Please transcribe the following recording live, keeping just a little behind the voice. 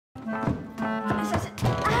小心！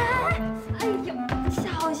哎呦，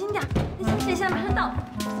小心点！现在马上到。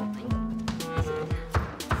哎呦，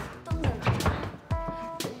灯在哪？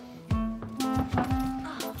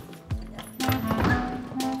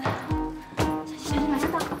小心，马上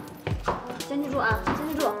到。先记住啊，先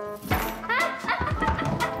记住。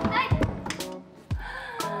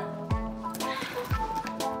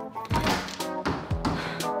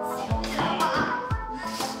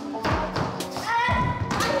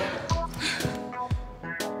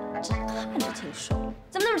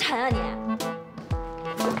 怎么那么沉啊你？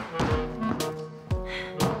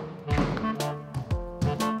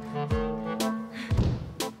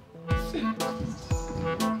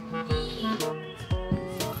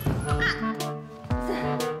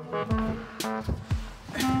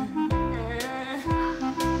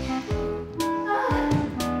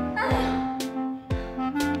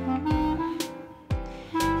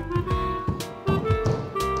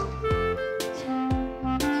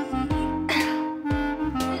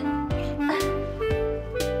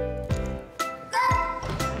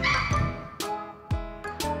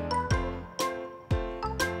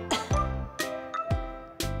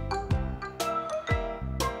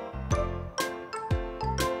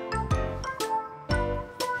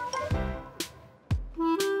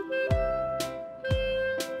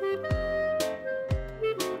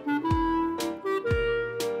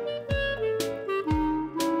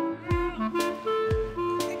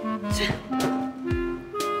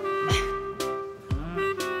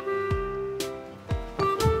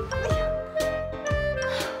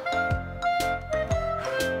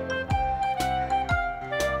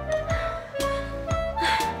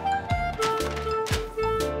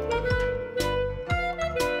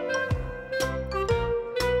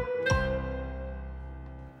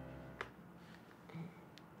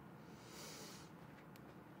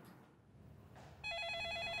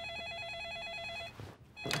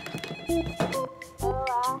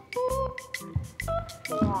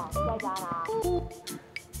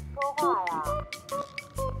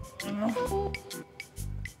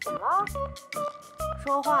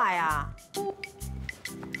说话呀！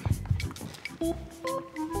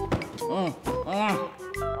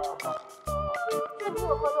是不是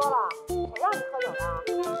又喝多了？谁让你喝酒的？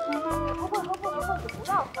不会喝不能喝，你不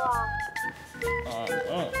要喝啊！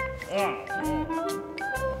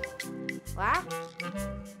喂？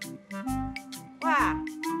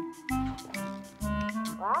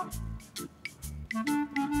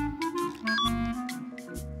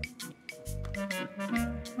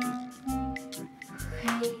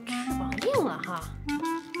翅膀硬了哈。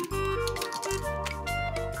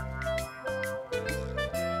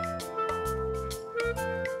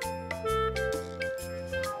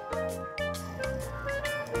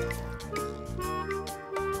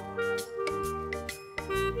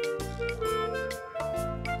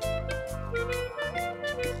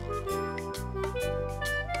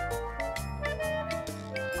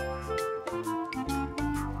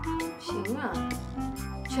行啊，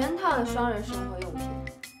全套的双人生活用品。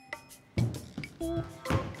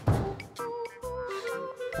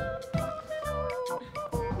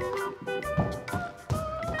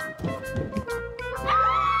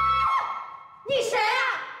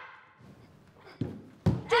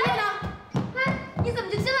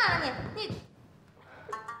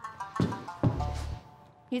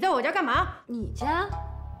 你在我家干嘛？你家？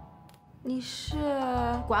你是？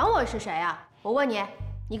管我是谁啊？我问你，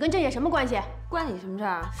你跟郑野什么关系？关你什么事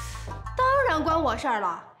儿？当然关我事儿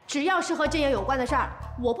了。只要是和郑野有关的事儿，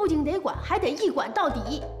我不仅得管，还得一管到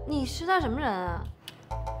底。你是他什么人啊？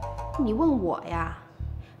你问我呀？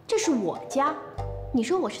这是我家，你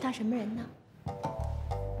说我是他什么人呢？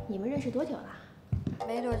你们认识多久了？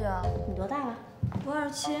没多久。你多大了？我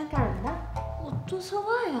27。干什么的？我做策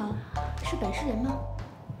划呀。是本市人吗？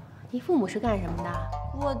你父母是干什么的？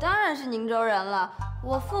我当然是宁州人了。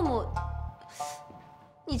我父母，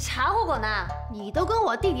你查户口呢？你都跟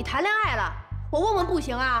我弟弟谈恋爱了，我问问不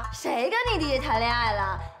行啊？谁跟你弟弟谈恋爱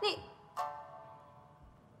了？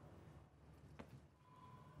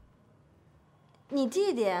你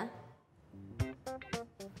弟弟？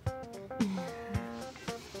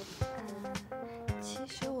其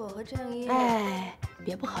实我和郑一……哎，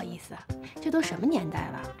别不好意思，这都什么年代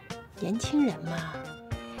了，年轻人嘛。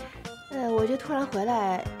我这突然回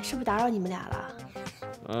来，是不是打扰你们俩了？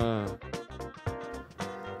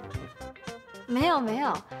没有，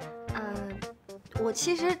我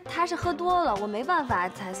其实他是喝多了，我没办法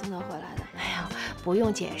才送他回来的。哎呀，不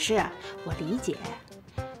用解释，我理解。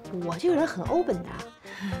我这个人很 open 的。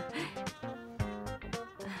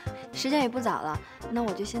时间也不早了，那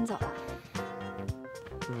我就先走了。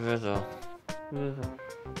别走，别走。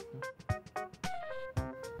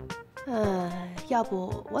要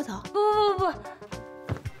不我走？不，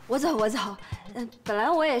我走。本来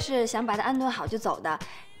我也是想把他安顿好就走的，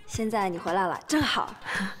现在你回来了，正好。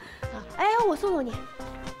哎，我送送你。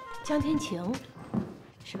江天晴，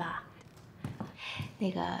是吧？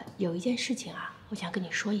那个有一件事情啊，我想跟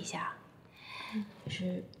你说一下，就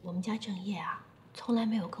是我们家郑业啊，从来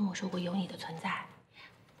没有跟我说过有你的存在。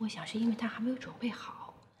我想是因为他还没有准备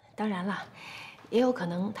好，当然了，也有可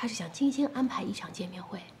能他是想精心安排一场见面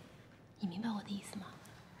会。你明白我的意思吗？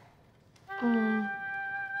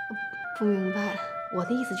不明白。我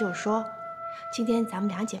的意思就是说，今天咱们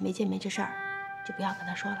俩姐妹见面这事儿，就不要跟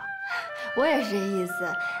他说了。我也是这意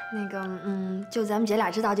思。那个，就咱们姐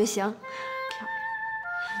俩知道就行。漂亮，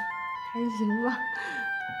还行吧。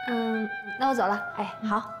那我走了。哎，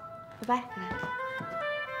好，拜拜。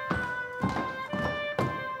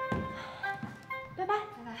拜拜。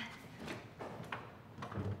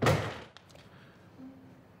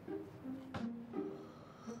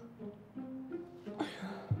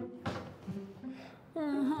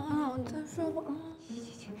我再睡会儿。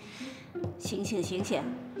醒，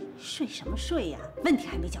睡什么睡呀？问题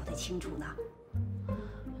还没交代清楚呢。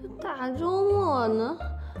大周末呢，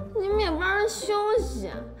你们也不让人休息，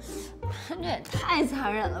这也太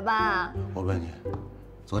残忍了吧！我问你，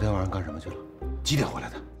昨天晚上干什么去了？几点回来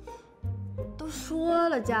的？都说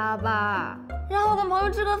了加班，然后跟朋友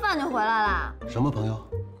吃个饭就回来了。什么朋友？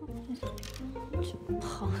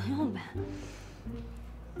朋友呗。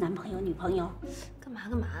男朋友、女朋友？干嘛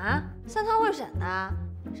？3套会审呢？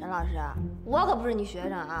沈老师，我可不是你学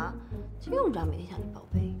生啊，就用不着每天向你报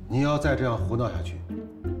备。你要再这样胡闹下去，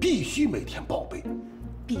必须每天报备。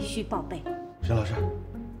必须报备。沈老师。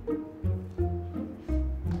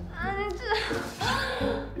哎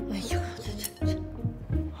呦，这。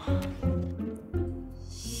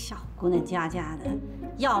小姑娘家的，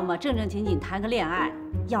要么正正经经谈个恋爱，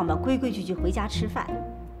要么规规矩矩回家吃饭，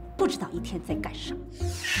不知道一天在干什么。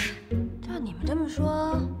照你们这么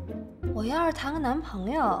说，我要是谈个男朋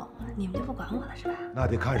友，你们就不管我了是吧？那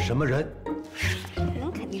得看什么人。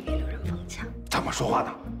人肯定比刘仁鹏强。怎么说话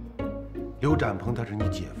呢？刘展鹏他是你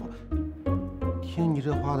姐夫，听你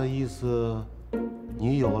这话的意思，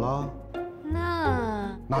你有了？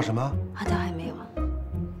那什么？啊，倒还没有。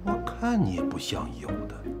我看你也不像有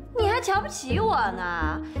的。你还瞧不起我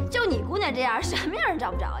呢？就你姑娘这样，什么样人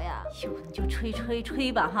找不着呀？哟，你就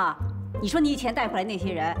吹吧哈！你说你以前带回来那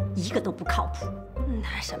些人，一个都不靠谱。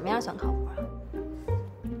那什么样算靠谱啊？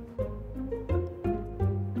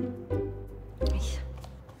哎呀，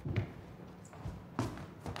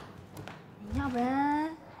要不然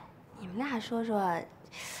你们俩说说，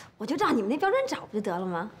我就照你们那标准找不就得了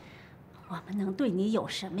吗？我们能对你有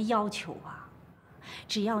什么要求啊？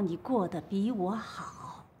只要你过得比我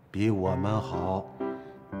好，比我们好，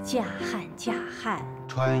嫁汉，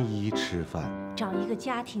穿衣吃饭，找一个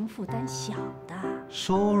家庭负担小的，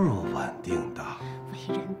收入稳定的，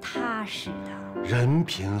为人踏实的，人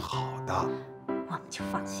品好的，我们就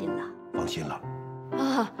放心了。放心了。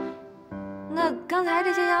啊，那刚才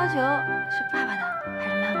这些要求是爸爸的还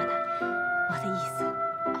是妈妈的？我的意思。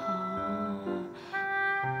哦，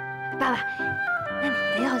爸爸，那你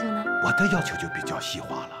的要求呢？我的要求就比较细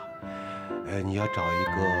化了。你要找一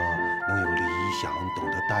个能有理想、懂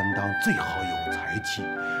得担当，最好有才气，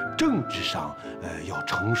政治上要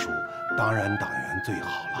成熟，当然党员最好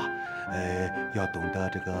了。要懂得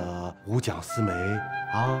这个五讲四美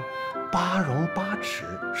啊，八荣八耻，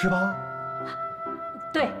是吧？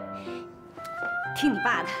对，听你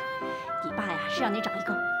爸的，你爸呀是让你找一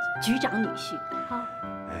个局长女婿啊。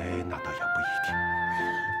那倒也不一定。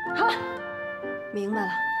好，明白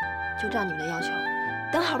了，就照你们的要求，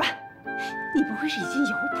等好吧。你不会是已经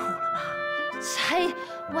有谱了吧？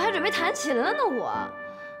我还准备弹琴了呢，我。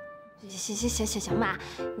行吧，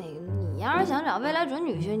那个你要是想找未来准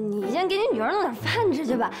女婿，你先给你女儿弄点饭吃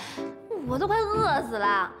去吧，我都快饿死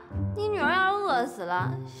了。你女儿要是饿死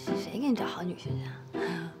了，谁给你找好女婿去啊？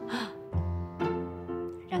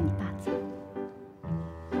让你爸走。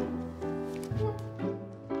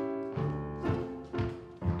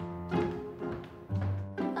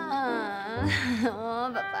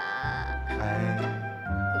爸爸。哎，给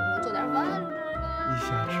我做点饭吃呗。你想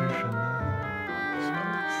吃什么？什么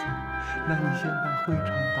东西？那你先把会场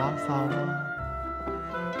打扫了。